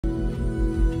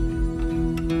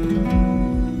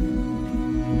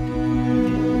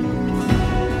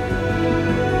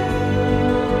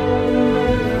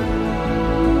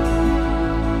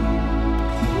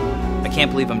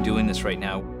can't believe I'm doing this right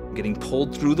now, getting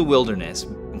pulled through the wilderness,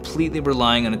 completely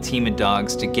relying on a team of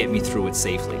dogs to get me through it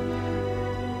safely.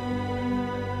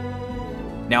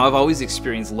 Now, I've always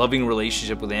experienced loving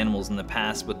relationship with animals in the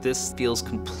past, but this feels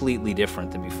completely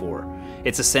different than before.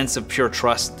 It's a sense of pure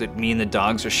trust that me and the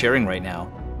dogs are sharing right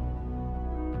now.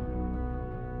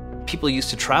 People used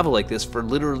to travel like this for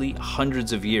literally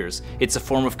hundreds of years. It's a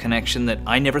form of connection that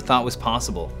I never thought was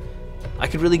possible. I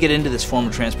could really get into this form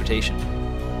of transportation.